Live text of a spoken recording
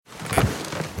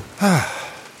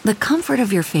The comfort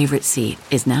of your favorite seat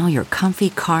is now your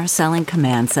comfy car selling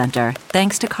command center,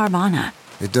 thanks to Carvana.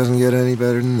 It doesn't get any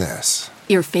better than this.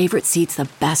 Your favorite seat's the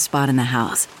best spot in the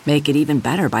house. Make it even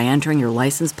better by entering your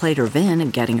license plate or VIN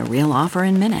and getting a real offer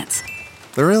in minutes.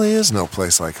 There really is no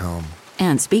place like home.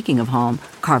 And speaking of home,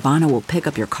 Carvana will pick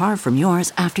up your car from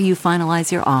yours after you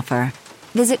finalize your offer.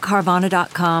 Visit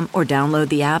Carvana.com or download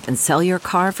the app and sell your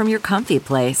car from your comfy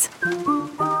place.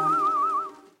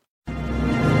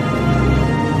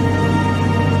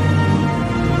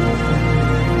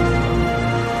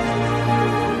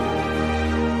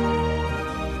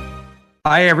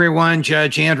 Hi, everyone.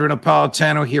 Judge Andrew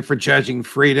Napolitano here for Judging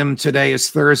Freedom. Today is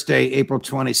Thursday, April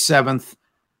 27th,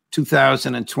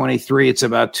 2023. It's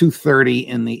about 2:30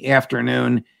 in the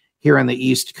afternoon here on the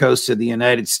East Coast of the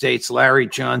United States. Larry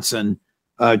Johnson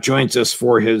joins us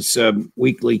for his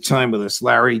weekly time with us.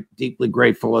 Larry, deeply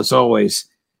grateful as always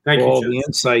for all the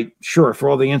insight. Sure, for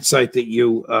all the insight that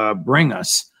you bring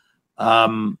us.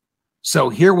 So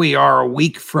here we are a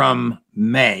week from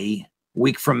May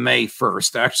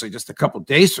 1st, actually just a couple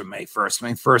days from May 1st.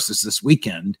 May 1st is this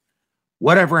weekend.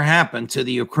 Whatever happened to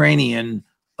the Ukrainian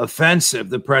offensive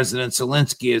that President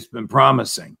Zelensky has been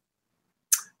promising?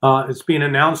 It's being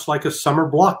announced like a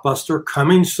summer blockbuster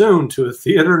coming soon to a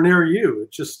theater near you.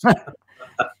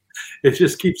 It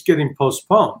just keeps getting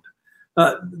postponed.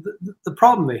 The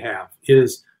problem they have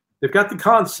is they've got the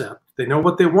concept. They know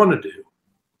what they want to do.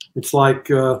 It's like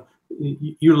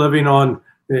you living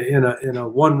in a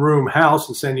one-room house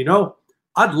and saying,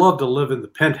 I'd love to live in the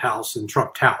penthouse in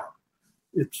Trump Tower.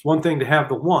 It's one thing to have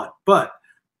the want, but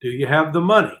do you have the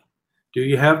money? Do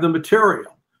you have the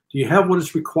material? Do you have what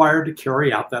is required to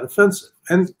carry out that offensive?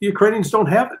 And the Ukrainians don't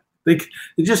have it.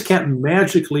 They just can't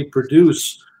magically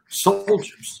produce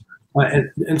soldiers. And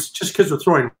just because we're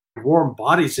throwing warm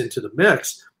bodies into the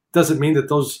mix doesn't mean that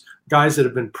those guys that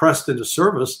have been pressed into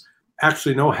service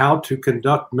actually know how to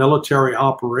conduct military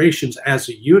operations as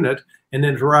a unit and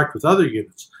interact with other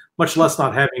units, much less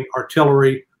not having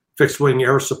artillery, fixed-wing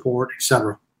air support,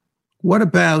 etc. What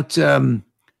about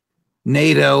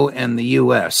NATO and the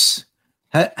U.S.?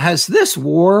 Has this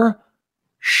war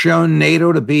shown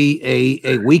NATO to be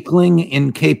a weakling,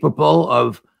 incapable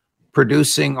of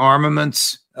producing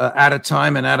armaments at a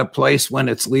time and at a place when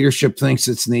its leadership thinks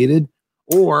it's needed?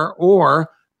 Or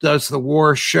does the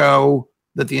war show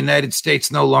that the United States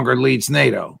no longer leads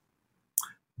NATO?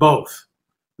 Both.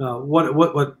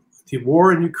 What the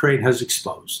war in Ukraine has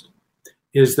exposed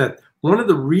is that one of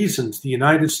the reasons the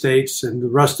United States and the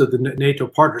rest of the NATO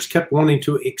partners kept wanting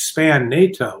to expand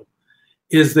NATO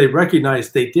is they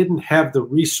recognized they didn't have the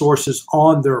resources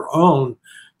on their own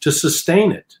to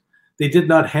sustain it. They did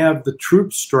not have the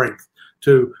troop strength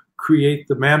to create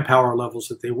the manpower levels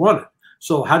that they wanted.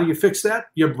 So how do you fix that?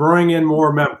 You bring in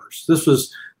more members. This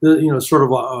was sort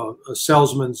of a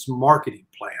salesman's marketing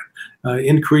plan.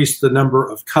 Increase the number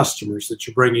of customers that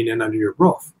you're bringing in under your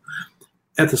roof.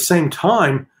 At the same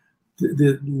time,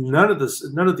 none of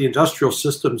the industrial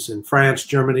systems in France,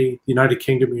 Germany, the United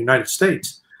Kingdom, and the United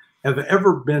States have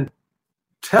ever been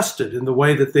tested in the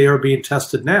way that they are being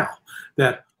tested now.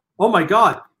 That, oh my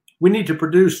God, we need to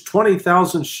produce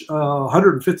 20,000,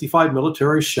 155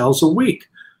 military shells a week.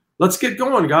 Let's get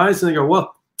going, guys. And they go,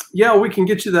 well, yeah, we can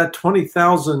get you that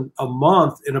 20,000 a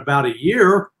month in about a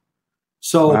year.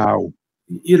 So, wow.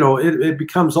 It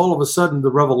becomes all of a sudden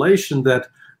the revelation that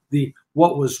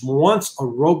what was once a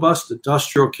robust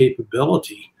industrial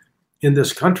capability in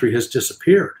this country has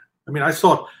disappeared. I mean,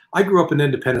 I grew up in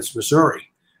Independence,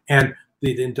 Missouri, and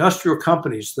the industrial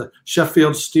companies, the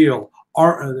Sheffield Steel,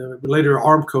 later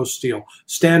Armco Steel,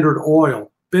 Standard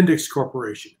Oil, Bendix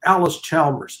Corporation, Alice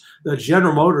Chalmers, the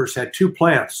General Motors had 2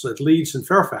 plants at Leeds and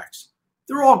Fairfax.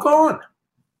 They're all gone.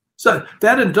 So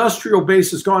that industrial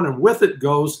base is gone, and with it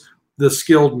goes the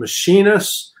skilled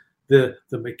machinists, the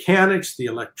mechanics, the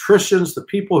electricians, the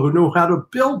people who know how to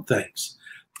build things.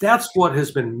 That's what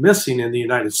has been missing in the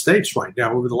United States right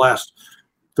now over the last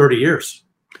 30 years.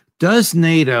 Does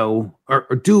NATO or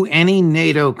do any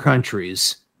NATO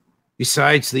countries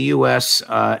besides the U.S.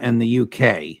 And the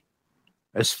U.K.,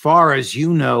 as far as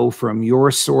you know from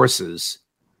your sources,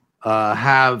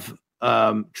 have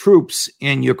troops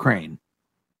in Ukraine?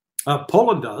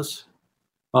 Poland does.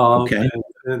 Okay.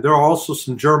 And there are also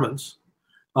some Germans.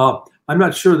 I'm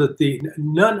not sure that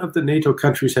none of the NATO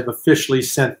countries have officially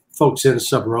sent folks in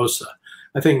sub rosa.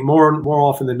 I think more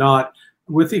often than not,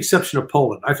 with the exception of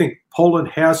Poland, I think Poland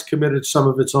has committed some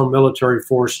of its own military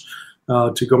force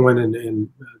to go in and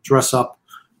dress up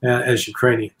as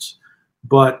Ukrainians.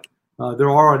 But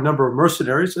there are a number of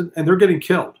mercenaries, and they're getting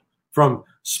killed from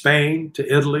Spain to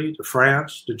Italy to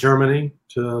France to Germany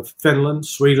to Finland,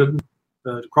 Sweden,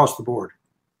 across the board.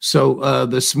 So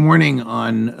this morning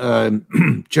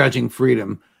on Judging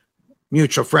Freedom,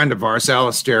 mutual friend of ours,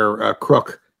 Alistair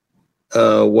Crook,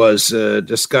 was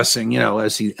discussing,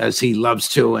 as he loves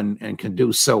to and can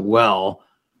do so well,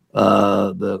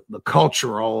 the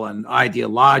cultural and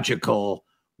ideological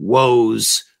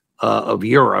woes of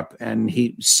Europe, and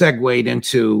he segued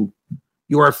into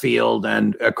your field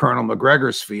and Colonel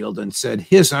McGregor's field, and said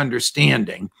his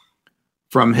understanding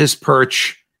from his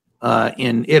perch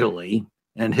in Italy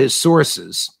and his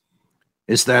sources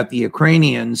is that the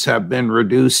Ukrainians have been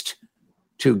reduced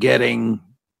to getting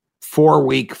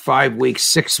 4-week, 5-week,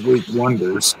 6-week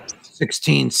wonders,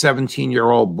 16,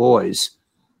 17-year-old boys,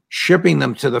 shipping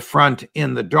them to the front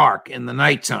in the dark, in the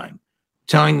nighttime,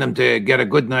 telling them to get a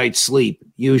good night's sleep,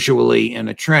 usually in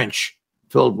a trench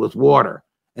filled with water.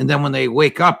 And then when they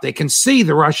wake up, they can see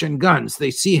the Russian guns.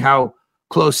 They see how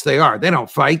close they are. They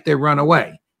don't fight, they run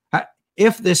away.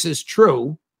 If this is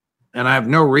true, and I have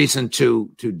no reason to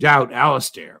doubt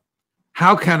Alistair,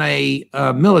 how can a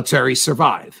military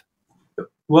survive?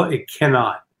 Well, it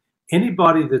cannot.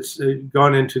 Anybody that's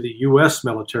gone into the U.S.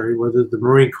 military, whether the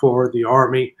Marine Corps, the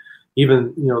Army,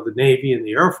 even the Navy and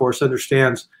the Air Force,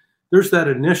 understands there's that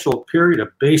initial period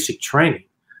of basic training.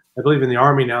 I believe in the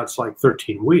Army now it's like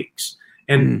 13 weeks.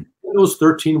 And in those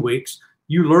 13 weeks,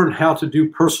 you learn how to do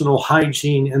personal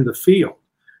hygiene in the field.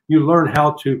 You learn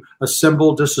how to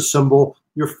assemble, disassemble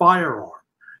your firearm.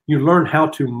 You learn how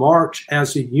to march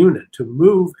as a unit, to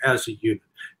move as a unit.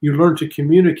 You learn to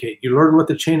communicate. You learn what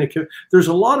the chain of there's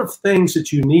a lot of things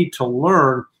that you need to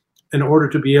learn in order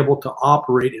to be able to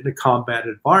operate in a combat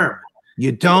environment.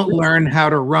 You don't learn how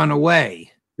to run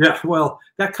away. Yeah, well,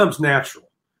 that comes natural.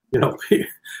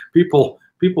 People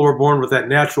are born with that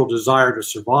natural desire to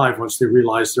survive once they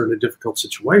realize they're in a difficult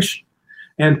situation.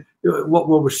 And what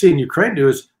we're seeing Ukraine do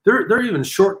is they're even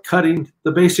shortcutting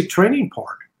the basic training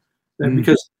part,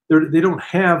 because they don't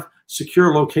have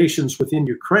secure locations within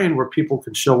Ukraine where people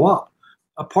can show up.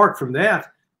 Apart from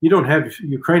that, you don't have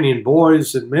Ukrainian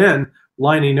boys and men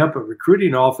lining up at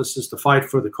recruiting offices to fight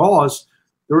for the cause.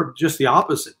 They're just the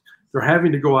opposite. They're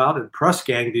having to go out and press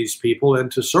gang these people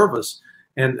into service.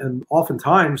 And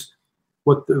oftentimes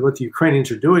what the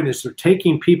Ukrainians are doing is they're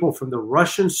taking people from the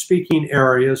Russian-speaking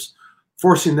areas,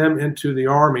 forcing them into the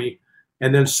army,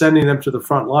 and then sending them to the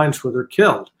front lines where they're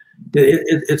killed.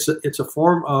 It's a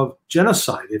form of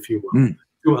genocide, if you will,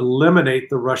 to eliminate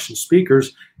the Russian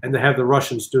speakers and to have the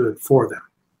Russians do it for them.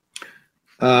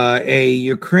 A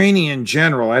Ukrainian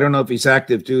general, I don't know if he's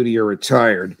active duty or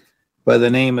retired, by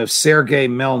the name of Sergei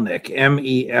Melnik,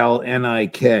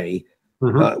 Melnik,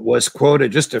 was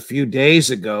quoted just a few days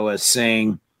ago as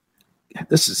saying,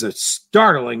 this is a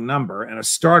startling number and a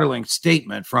startling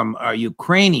statement from a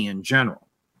Ukrainian general.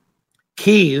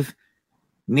 Kyiv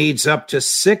needs up to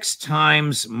 6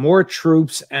 times more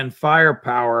troops and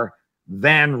firepower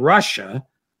than Russia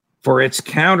for its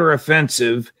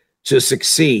counteroffensive to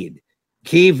succeed.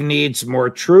 Kyiv needs more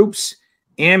troops,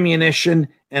 ammunition,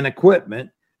 and equipment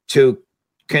to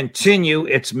continue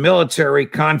its military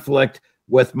conflict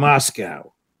with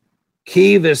Moscow.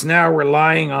 Kyiv is now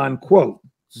relying on, quote,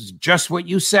 this is just what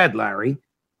you said, Larry,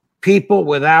 people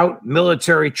without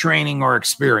military training or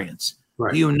experience.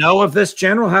 Right. Do you know of this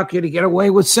general? How could he get away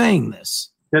with saying this?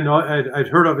 Yeah, no, I'd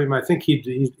heard of him. I think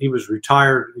he was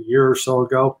retired a year or so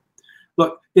ago.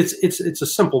 Look, it's a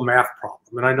simple math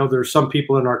problem. And I know there are some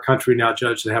people in our country now,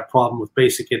 Judge, that have problem with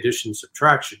basic addition and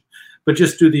subtraction. But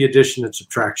just do the addition and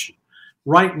subtraction.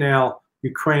 Right now,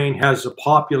 Ukraine has a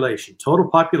total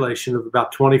population of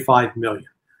about 25 million.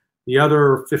 The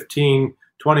other 15,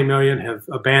 20 million have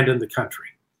abandoned the country.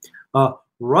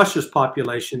 Russia's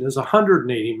population is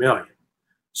 180 million.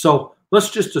 So let's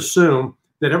just assume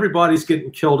that everybody's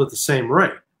getting killed at the same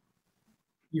rate.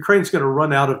 Ukraine's going to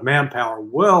run out of manpower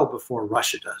well before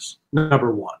Russia does,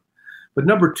 number one. But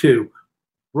number two,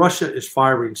 Russia is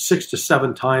firing 6 to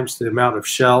 7 times the amount of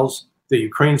shells that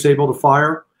Ukraine's able to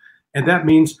fire. And that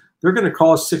means they're going to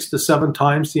cause 6 to 7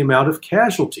 times the amount of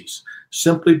casualties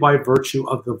simply by virtue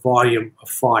of the volume of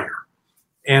fire.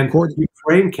 And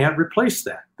Ukraine can't replace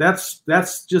that.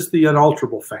 That's just the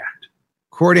unalterable fact.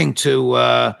 According to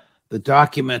the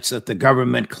documents that the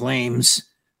government claims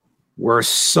were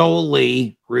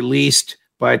solely released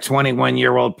by a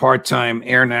 21-year-old part-time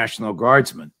Air National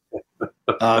Guardsman,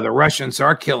 the Russians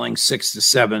are killing 6 to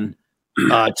 7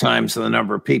 times the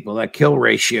number of people. That kill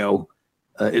ratio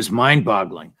is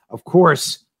mind-boggling. Of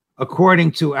course,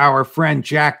 according to our friend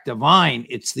Jack Devine,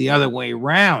 it's the other way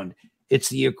around. it's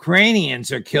the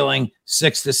Ukrainians are killing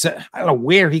 6 to 7. I don't know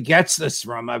where he gets this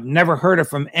from. I've never heard it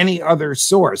from any other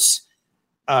source.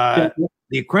 The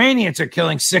Ukrainians are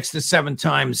killing 6 to 7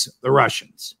 times the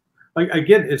Russians.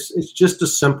 Again, it's just a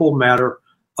simple matter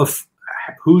of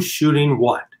who's shooting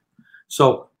what.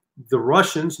 So the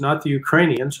Russians, not the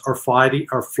Ukrainians, are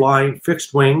flying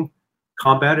fixed wing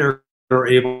combat air or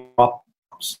able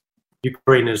bombs.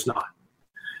 Ukraine is not.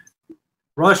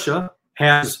 Russia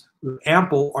has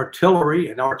ample artillery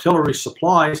and artillery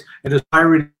supplies and is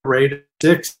firing at a rate of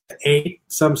 6, 8,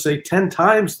 some say 10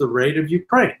 times the rate of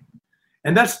Ukraine.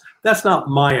 And that's not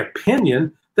my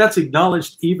opinion. That's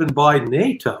acknowledged even by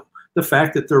NATO, the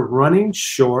fact that they're running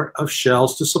short of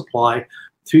shells to supply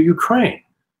to Ukraine.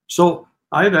 So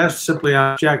I've simply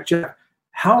asked Jack,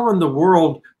 how in the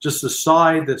world does the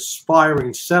side that's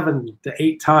firing 7 to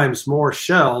 8 times more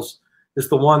shells is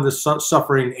the one that's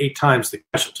suffering 8 times the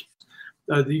casualties?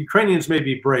 The Ukrainians may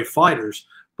be brave fighters,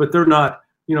 but they're not,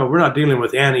 we're not dealing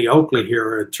with Annie Oakley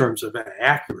here in terms of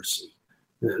accuracy,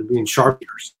 being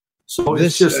sharpshooters. So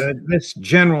this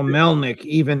General Melnick,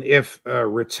 even if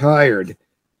retired,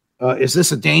 is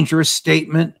this a dangerous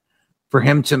statement for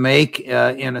him to make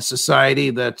in a society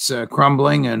that's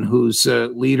crumbling and whose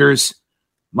leaders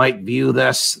might view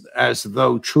this as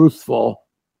though truthful,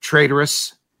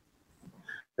 traitorous?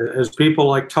 As people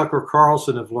like Tucker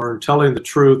Carlson have learned, telling the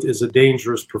truth is a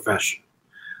dangerous profession.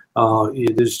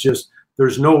 It is just,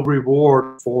 there's no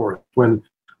reward for it when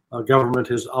a government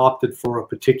has opted for a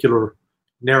particular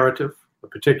narrative, a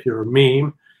particular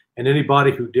meme, and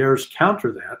anybody who dares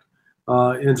counter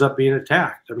that ends up being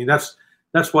attacked. I mean, that's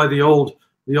why the old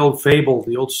fable,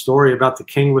 the old story about the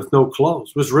king with no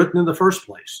clothes was written in the first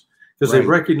place, because they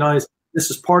recognized this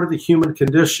is part of the human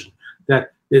condition,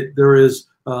 that there is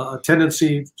a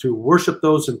tendency to worship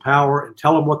those in power and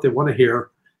tell them what they want to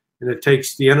hear, and it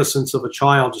takes the innocence of a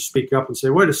child to speak up and say,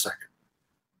 "Wait a second,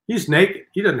 he's naked.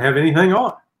 He doesn't have anything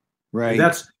on." Right.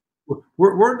 And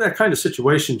we're in that kind of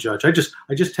situation, Judge. I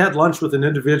just had lunch with an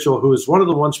individual who is one of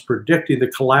the ones predicting the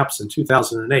collapse in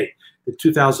 2008, the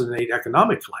 2008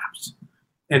 economic collapse.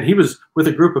 And he was with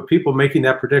a group of people making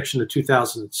that prediction in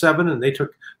 2007, and they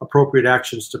took appropriate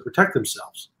actions to protect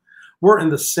themselves. We're in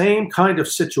the same kind of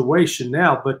situation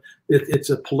now, but it's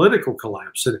a political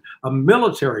collapse and a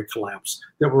military collapse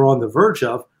that we're on the verge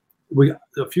of.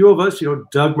 A few of us,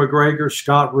 Doug McGregor,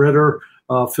 Scott Ritter,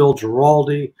 Phil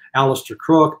Giraldi, Alistair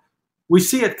Crook, we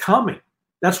see it coming.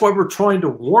 That's why we're trying to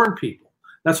warn people.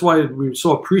 That's why we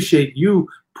so appreciate you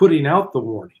putting out the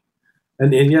warning.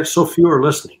 And yet so few are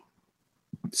listening.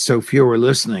 So few are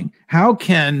listening. How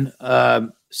can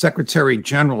Secretary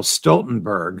General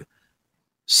Stoltenberg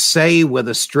say with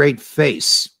a straight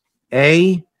face,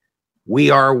 A, we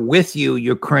are with you,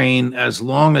 Ukraine, as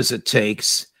long as it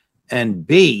takes, and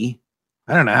B,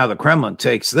 I don't know how the Kremlin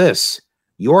takes this,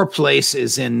 your place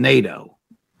is in NATO?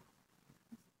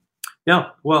 Yeah,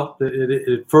 well,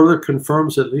 it further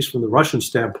confirms, at least from the Russian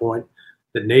standpoint,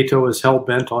 that NATO is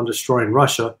hell-bent on destroying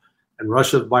Russia, and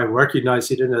Russia, by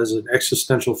recognizing it as an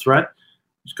existential threat,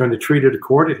 is going to treat it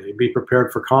accordingly and be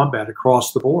prepared for combat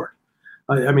across the board.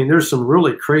 I mean, there's some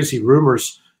really crazy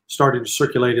rumors starting to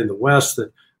circulate in the West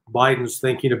that Biden's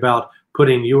thinking about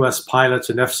putting U.S. pilots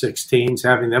in F-16s,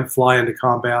 having them fly into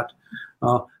combat,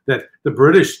 that the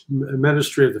British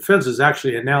Ministry of Defense has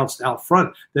actually announced out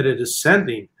front that it is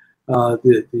sending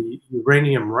the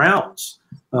uranium rounds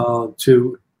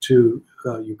to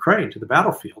Ukraine, to the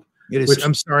battlefield. It is.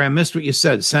 I'm sorry, I missed what you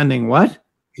said. Sending what?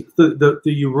 The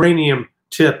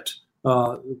uranium-tipped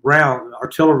round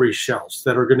artillery shells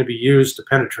that are going to be used to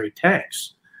penetrate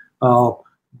tanks.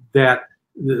 That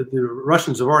the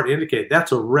Russians have already indicated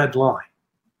that's a red line.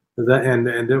 And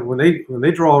then when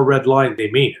they draw a red line,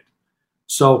 they mean it.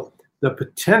 So the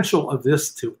potential of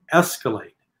this to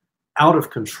escalate out of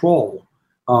control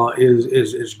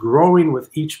is growing with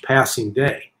each passing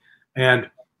day. And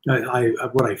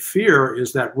what I fear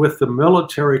is that with the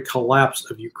military collapse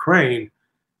of Ukraine,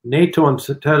 NATO,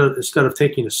 instead of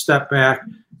taking a step back,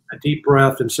 a deep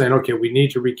breath, and saying, okay, we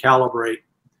need to recalibrate,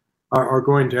 are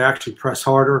going to actually press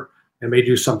harder and may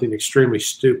do something extremely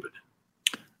stupid.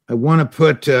 I want to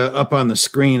put up on the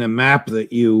screen a map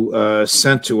that you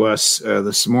sent to us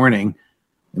this morning,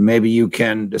 and maybe you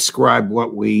can describe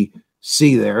what we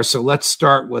see there. So let's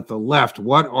start with the left.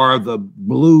 What are the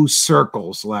blue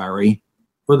circles, Larry?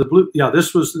 For the blue, yeah,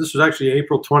 this was actually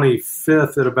April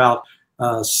 25th at about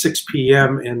 6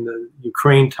 p.m. in the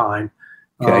Ukraine time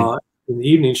in the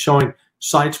evening, showing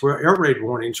sites where air raid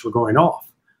warnings were going off.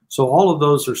 So all of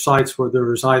those are sites where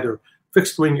there is either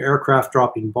fixed-wing aircraft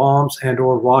dropping bombs and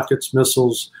or rockets,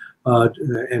 missiles,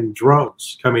 and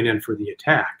drones coming in for the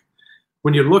attack.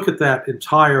 when you look at that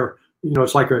entire,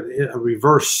 it's like a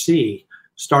reverse C,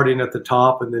 starting at the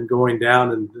top and then going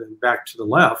down and back to the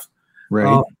left.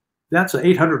 Right. That's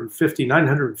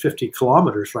 950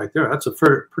 kilometers right there. That's a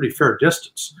pretty fair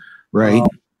distance. Right.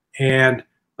 And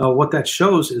what that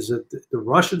shows is that the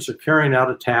Russians are carrying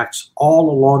out attacks all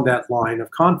along that line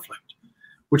of conflict,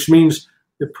 which means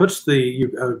it puts a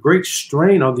great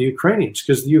strain on the Ukrainians,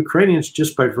 because the Ukrainians,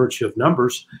 just by virtue of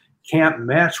numbers, can't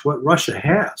match what Russia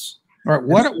has. All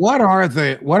right. What are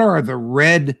the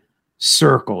red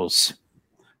circles?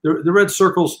 The red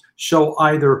circles show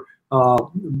either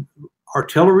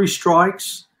artillery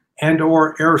strikes and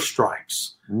or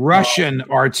airstrikes. Russian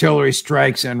artillery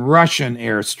strikes and Russian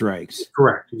airstrikes.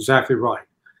 Correct. Exactly right.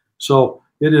 So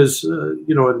it is, and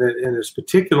it's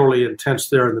particularly intense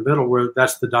there in the middle, where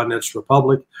that's the Donetsk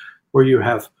Republic, where you're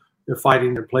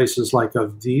fighting in places like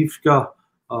Avdiivka,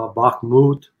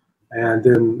 Bakhmut, and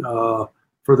then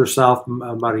further south,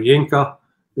 Mariinka.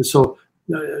 And so,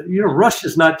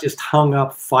 Russia's not just hung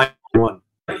up fighting one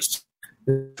place.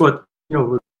 But,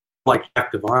 like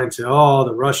Jack Devine say,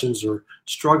 the Russians are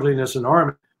struggling as an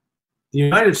army. The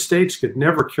United States could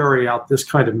never carry out this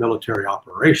kind of military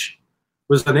operation,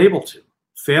 was unable to,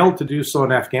 failed to do so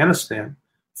in Afghanistan,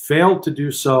 failed to do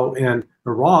so in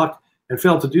Iraq, and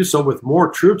failed to do so with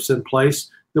more troops in place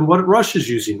than what Russia's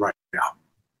using right now.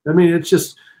 I mean, it's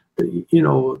just,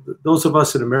 those of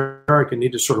us in America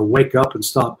need to sort of wake up and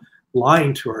stop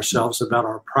lying to ourselves about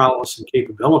our prowess and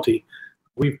capability.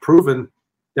 We've proven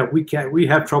that we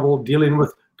have trouble dealing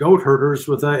with goat herders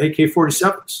with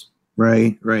AK-47s.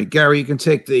 Right. Gary, you can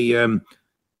take the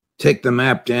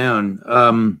map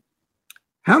down.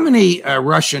 How many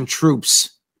Russian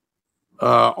troops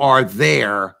are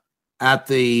there at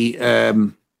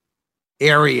the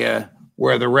area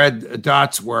where the red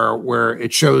dots were, where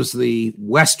it shows the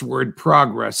westward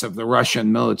progress of the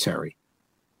Russian military?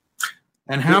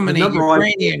 And how many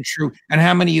Ukrainian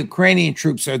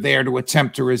troops are there to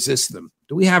attempt to resist them?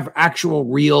 Do we have actual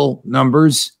real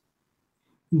numbers?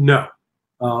 No.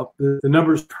 The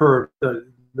numbers heard,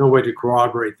 no way to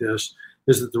corroborate this,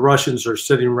 is that the Russians are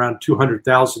sitting around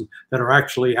 200,000 that are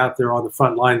actually out there on the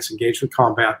front lines engaged with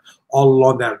combat all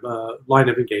along that line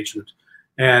of engagement,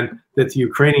 and that the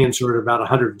Ukrainians are at about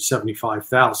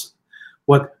 175,000.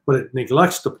 What it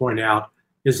neglects to point out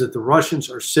is that the Russians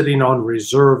are sitting on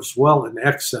reserves well in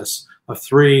excess of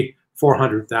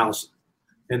 400,000.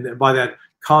 And by that,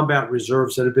 combat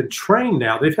reserves that have been trained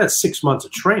now. They've had 6 months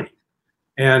of training.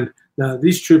 And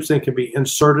these troops then can be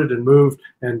inserted and moved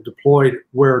and deployed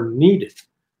where needed.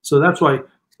 So that's why,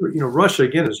 Russia,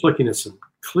 again, is looking at some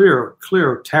clear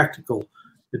tactical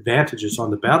advantages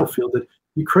on the battlefield that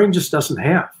Ukraine just doesn't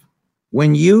have.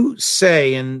 When you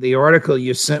say in the article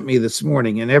you sent me this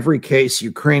morning, in every case,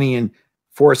 Ukrainian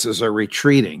forces are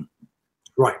retreating.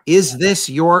 Right. Is this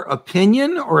your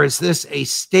opinion, or is this a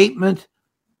statement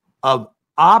of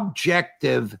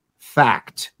objective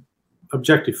fact?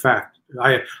 Objective fact.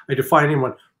 I defy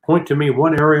anyone. Point to me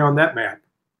one area on that map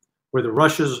where the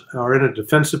Russians are in a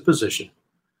defensive position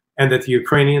and that the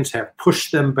Ukrainians have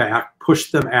pushed them back,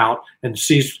 pushed them out, and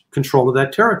seized control of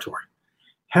that territory.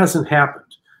 Hasn't happened.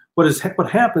 What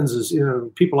happens is,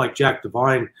 people like Jack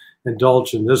Devine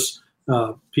indulge in this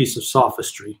piece of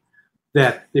sophistry,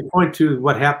 that they point to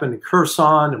what happened in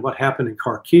Kherson and what happened in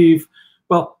Kharkiv.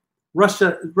 Well,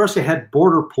 Russia had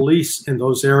border police in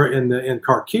those in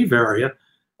Kharkiv area,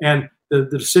 and the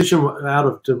decision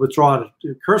to withdraw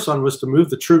to Kherson was to move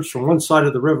the troops from one side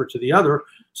of the river to the other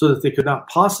so that they could not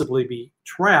possibly be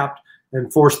trapped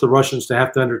and force the Russians to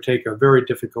have to undertake a very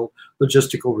difficult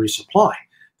logistical resupply.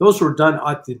 Those were done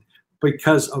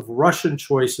because of Russian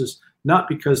choices, not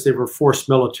because they were forced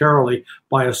militarily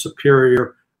by a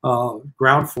superior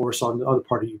ground force on the other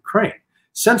part of Ukraine.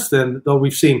 Since then, though,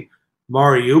 we've seen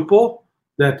Mariupol,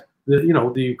 that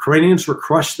the Ukrainians were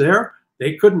crushed there.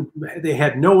 They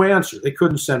had no answer. They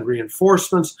couldn't send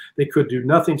reinforcements. They could do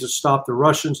nothing to stop the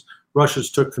Russians. Russians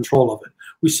took control of it.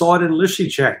 We saw it in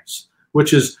Lysychansk,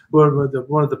 which is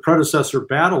one of the predecessor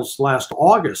battles last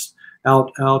August,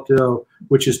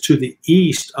 which is to the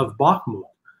east of Bakhmut.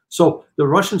 So the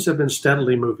Russians have been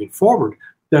steadily moving forward.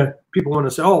 People want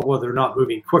to say, they're not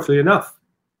moving quickly enough.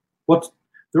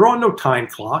 They're on no time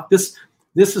clock. This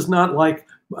is not like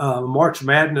March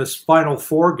Madness Final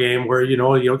Four game where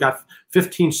you got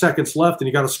 15 seconds left and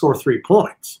you got to score 3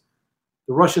 points.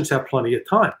 The Russians have plenty of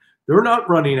time. They're not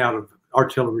running out of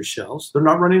artillery shells. They're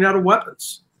not running out of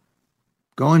weapons.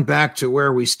 Going back to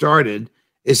where we started,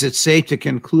 is it safe to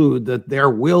conclude that there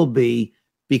will be,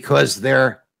 because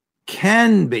there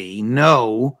can be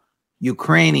no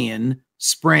Ukrainian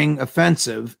spring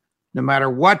offensive, no matter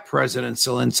what President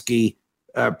Zelensky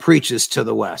preaches to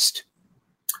the West.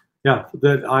 Yeah,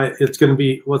 it's going to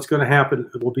be, what's going to happen,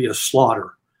 it will be a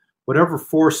slaughter. Whatever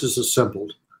force is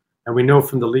assembled, and we know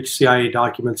from the leaked CIA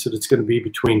documents that it's going to be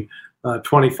between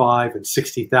 25 and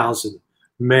 60,000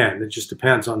 men. It just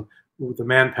depends on the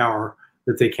manpower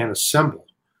that they can assemble.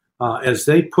 As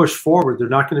they push forward, they're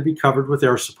not going to be covered with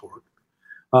air support.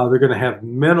 They're going to have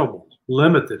minimal,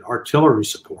 limited artillery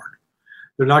support.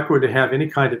 They're not going to have any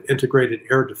kind of integrated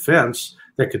air defense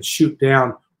that could shoot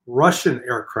down Russian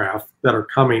aircraft that are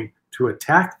coming to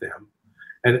attack them.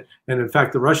 And in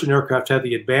fact, the Russian aircraft had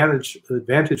the advantage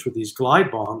with these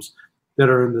glide bombs that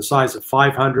are in the size of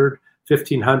 500,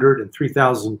 1,500, and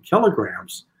 3,000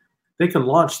 kilograms. They can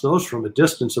launch those from a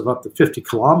distance of up to 50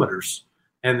 kilometers,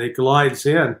 and it glides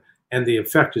in, and the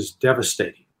effect is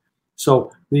devastating.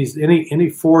 So any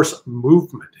force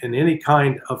movement and any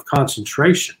kind of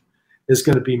concentration is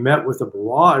going to be met with a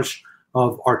barrage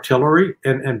of artillery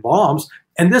and bombs.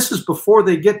 And this is before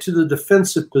they get to the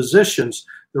defensive positions,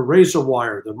 the razor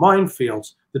wire, the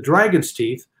minefields, the dragon's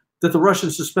teeth that the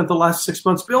Russians have spent the last 6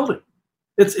 months building.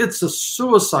 It's a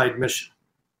suicide mission.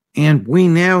 And we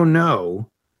now know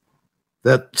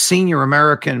that senior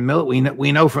American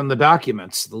we know from the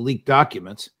documents, the leaked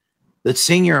documents, that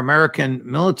senior American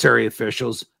military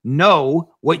officials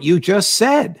know what you just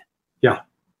said. Yeah.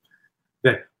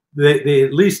 They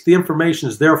at least the information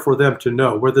is there for them to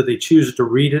know. Whether they choose to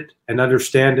read it and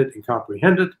understand it and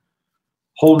comprehend it,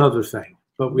 whole nother thing.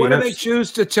 But what do they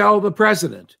choose to tell the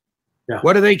president? Yeah.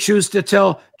 What do they choose to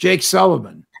tell Jake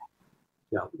Sullivan?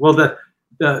 Yeah. Well,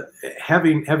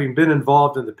 having been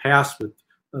involved in the past with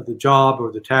the job or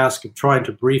the task of trying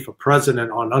to brief a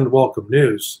president on unwelcome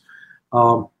news,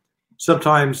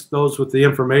 sometimes those with the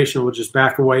information will just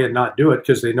back away and not do it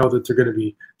because they know that they're going to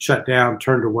be shut down,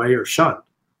 turned away, or shunned.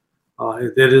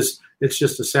 It's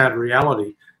just a sad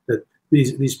reality that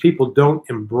these people don't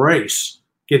embrace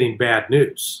getting bad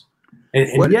news.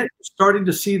 And yet you're starting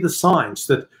to see the signs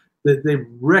that they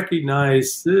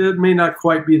recognize it may not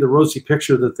quite be the rosy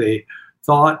picture that they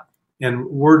thought. And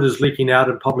word is leaking out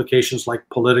in publications like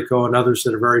Politico and others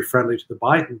that are very friendly to the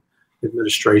Biden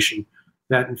administration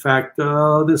that, in fact,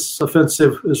 this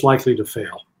offensive is likely to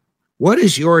fail. What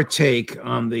is your take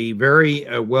on the very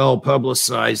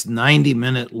well-publicized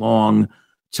 90-minute long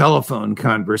telephone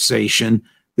conversation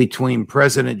between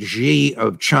President Xi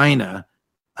of China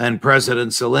and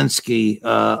President Zelensky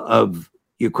of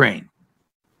Ukraine?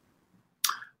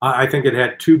 I think it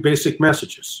had two basic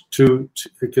messages.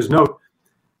 Because note,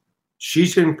 Xi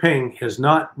Jinping has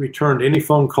not returned any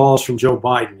phone calls from Joe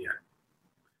Biden yet.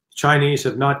 The Chinese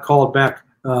have not called back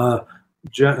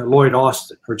Lloyd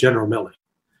Austin or General Milley.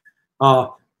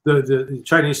 The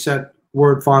Chinese sent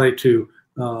word finally to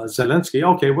Zelensky,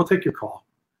 okay, we'll take your call.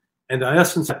 And the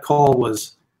essence of that call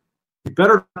was, you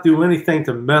better not do anything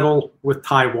to meddle with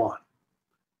Taiwan.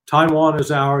 Taiwan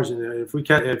is ours, and if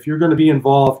you're going to be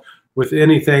involved with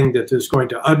anything that is going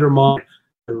to undermine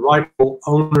the rightful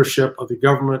ownership of the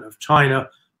government of China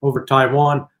over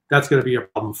Taiwan, that's going to be a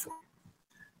problem for you.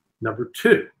 Number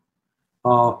two,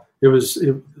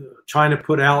 China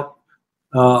put out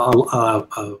a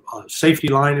safety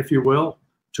line, if you will,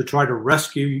 to try to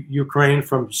rescue Ukraine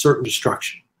from certain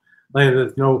destruction.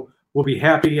 And we'll be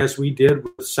happy, as we did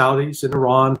with the Saudis and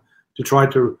Iran, to try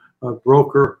to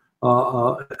broker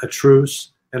a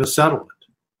truce and a settlement.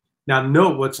 Now,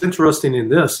 note what's interesting in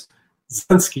this: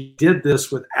 Zelensky did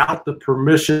this without the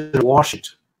permission of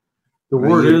Washington. The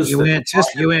word is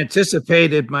you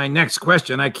anticipated my next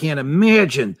question. I can't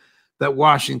imagine that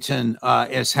Washington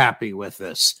is happy with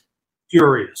this.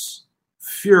 Furious,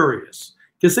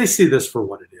 because they see this for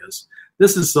what it is.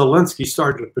 This is Zelensky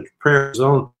starting to prepare his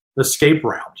own escape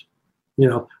route.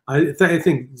 I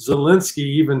think Zelensky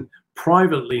even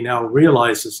privately now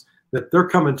realizes that they're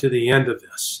coming to the end of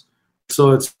this.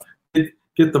 So it's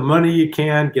get the money you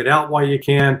can, get out while you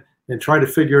can, and try to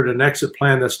figure out an exit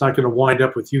plan that's not going to wind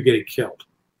up with you getting killed.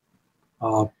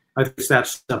 I think it's that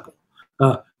simple.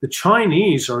 The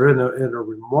Chinese are in a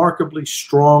remarkably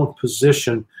strong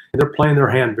position. They're playing their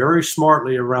hand very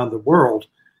smartly around the world.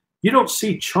 You don't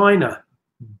see China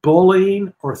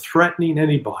bullying or threatening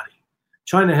anybody.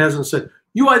 China hasn't said,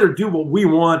 you either do what we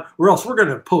want or else we're going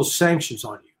to impose sanctions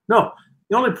on you. No,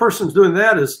 the only person who's doing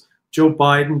that is Joe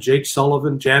Biden, Jake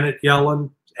Sullivan, Janet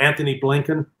Yellen, Anthony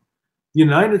Blinken. The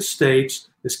United States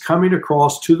is coming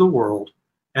across to the world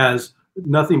as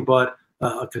nothing but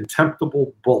a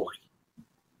contemptible bully.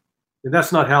 And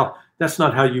that's not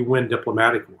how you win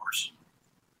diplomatic wars.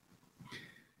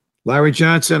 Larry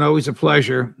Johnson, always a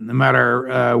pleasure. No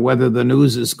matter whether the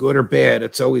news is good or bad,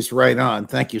 it's always right on.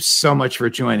 Thank you so much for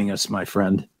joining us, my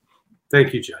friend.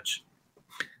 Thank you, Judge.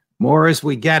 More as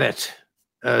we get it.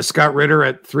 Scott Ritter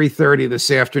at 3:30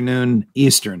 this afternoon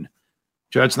Eastern.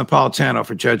 Judge Napolitano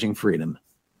for Judging Freedom.